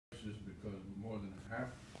more than half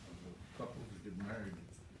of the couples that get married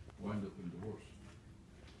wind up in divorce.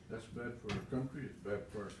 That's bad for our country, it's bad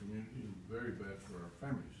for our community, and very bad for our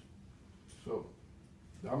families. So,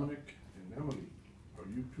 Dominik and Emily, are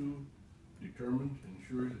you two determined and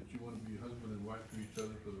sure that you want to be husband and wife to each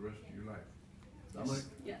other for the rest of your life? Dominik?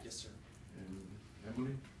 Yes. Yes, sir. And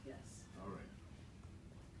Emily? Yes. All right.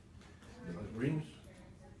 You like rings?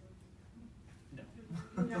 No.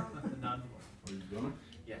 No. None. Are you gonna?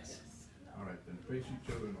 Yes. All right, then face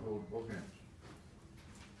each other and hold both hands.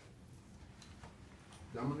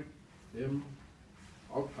 Dominik M.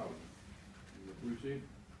 Althausen, you appreciate?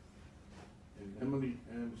 And Emily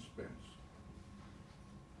Ann Spence.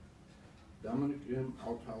 Dominik M.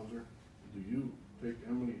 Althauser, do you take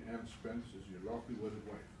Emily Ann Spence as your lawfully wedded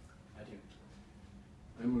wife? I do.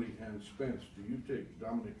 Emily Ann Spence, do you take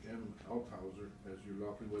Dominik M. Althauser as your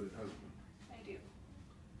lawfully wedded husband? I do.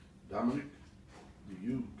 Dominik, do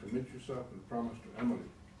you commit yourself and promise to Emily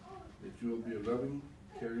that you will be a loving,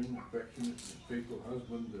 caring, affectionate, and faithful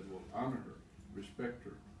husband that will honor her, respect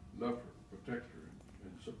her, love her, protect her,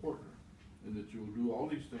 and support her, and that you will do all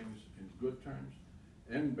these things in good times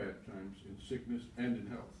and bad times, in sickness and in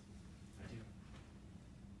health? I do.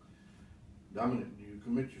 Dominik, do you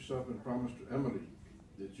commit yourself and promise to Emily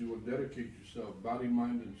that you will dedicate yourself, body,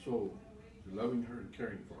 mind, and soul to loving her and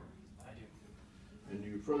caring for her? I do. And do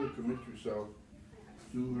you further commit yourself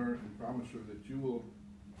to her and promise her that you will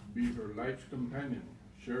be her life's companion,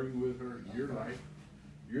 sharing with her your life,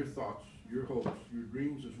 your thoughts, your hopes, your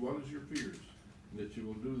dreams, as well as your fears, and that you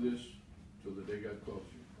will do this till the day God calls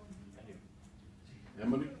you? I do.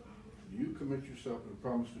 Emily, do you commit yourself and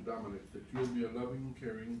promise to Dominik that you will be a loving,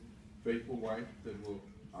 caring, faithful wife that will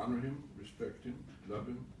honor him, respect him, love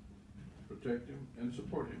him, protect him, and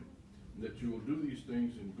support him, and that you will do these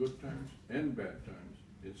things in good times and bad times,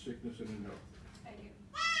 in sickness and in health? I do.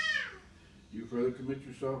 You further commit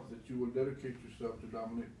yourself that you will dedicate yourself to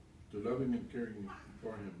Dominik, to loving and caring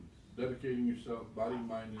for him, dedicating yourself, body,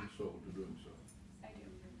 mind, and soul to doing so? I do.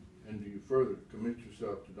 And do you further commit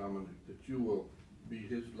yourself to Dominik that you will be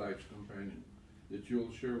his life's companion, that you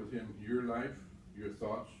will share with him your life, your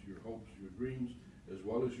thoughts, your hopes, your dreams, as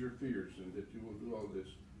well as your fears, and that you will do all this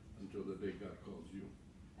until the day God calls you?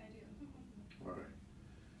 I do. All right.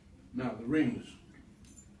 Now, the rings.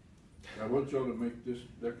 I want y'all to make this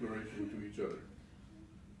declaration to each other.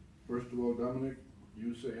 First of all, Dominik,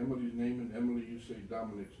 you say Emily's name, and Emily, you say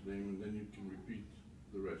Dominik's name, and then you can repeat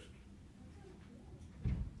the rest.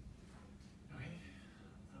 Okay.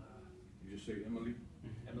 You just say Emily,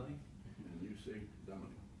 Emily, and you say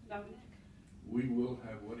Dominik. Dominik. We will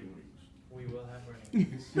have wedding rings. we will have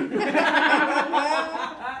rings.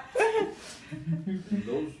 And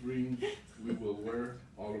those rings we will wear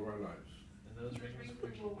all of our lives. And those rings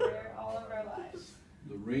We will wear all of our lives.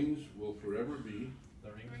 The rings will forever be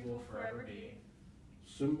The rings will forever be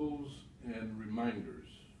symbols and reminders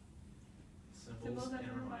symbols and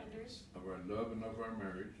reminders of our love and of our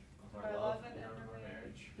marriage, of our love and of our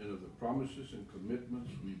marriage, and of the promises and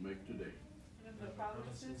commitments we make today. And of the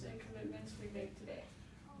promises and commitments we make today.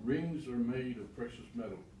 Rings are made of precious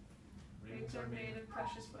metal. Rings are made of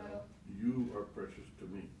precious metal. You are precious to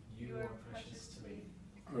me. You are precious to me.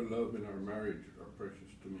 Our love and our marriage are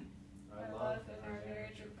precious to me. Our love and our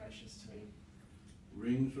marriage are precious to me.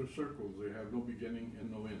 Rings are circles, they have no beginning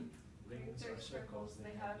and no end. Rings are circles,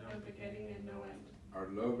 They have no beginning and no end. Our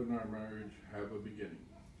love and our marriage have a beginning,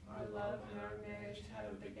 Our love and our marriage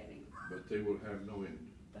have a beginning, but they will have no end.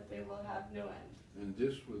 but they will have no end. And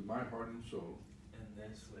this with my heart and soul, And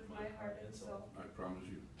this With my heart and soul, I promise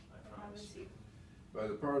you. I I promise promise you. you. By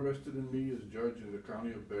the power vested in me as judge in the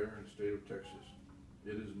county of Bexar and state of Texas,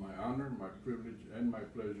 it is my honor, my privilege, and my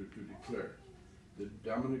pleasure to declare that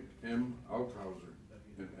Dominik M. Althauser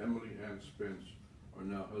and Emily Ann Spence are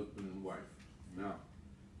now husband and wife. Now,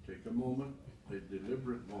 take a moment, a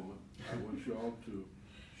deliberate moment. I want you all to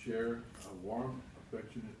share a warm,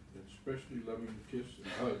 affectionate, and especially loving kiss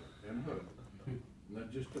and hug,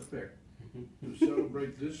 not just a peck, to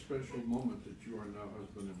celebrate this special moment that you are now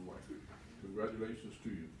husband and wife. Congratulations to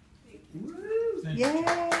you. Woo! Thank Yay! you.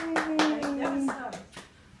 That was tough.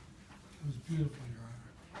 It was beautiful,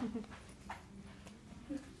 Your Honor.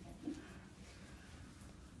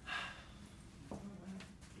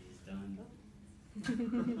 He's done.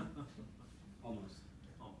 Almost.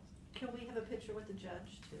 Almost. Can we have a picture with the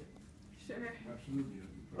judge too? Sure. Absolutely.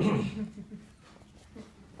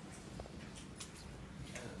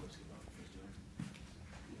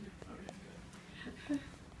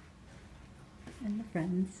 And the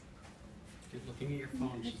friends. Good looking at your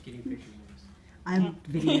phone. She's getting pictures of us. I'm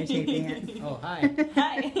videotaping it. Oh, hi.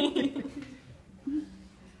 Hi.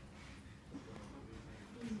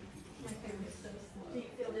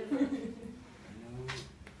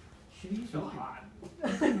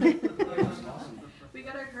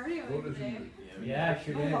 party What is today. it? Yeah,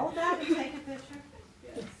 sure We'll did. hold that and take a picture.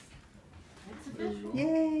 Yes. It's There we official. go.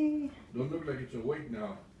 Yay. Don't look like it's awake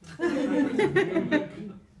now. Can I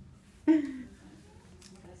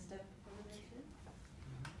step over there too?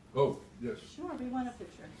 Oh, yes, Sure, we want a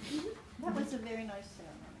picture. That was a very nice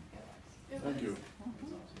ceremony. It thank was. you.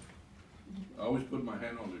 I always put my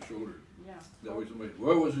hand on their shoulder. Yeah. They always say,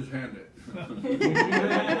 where was his hand at? Very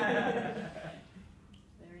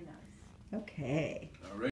nice. Okay.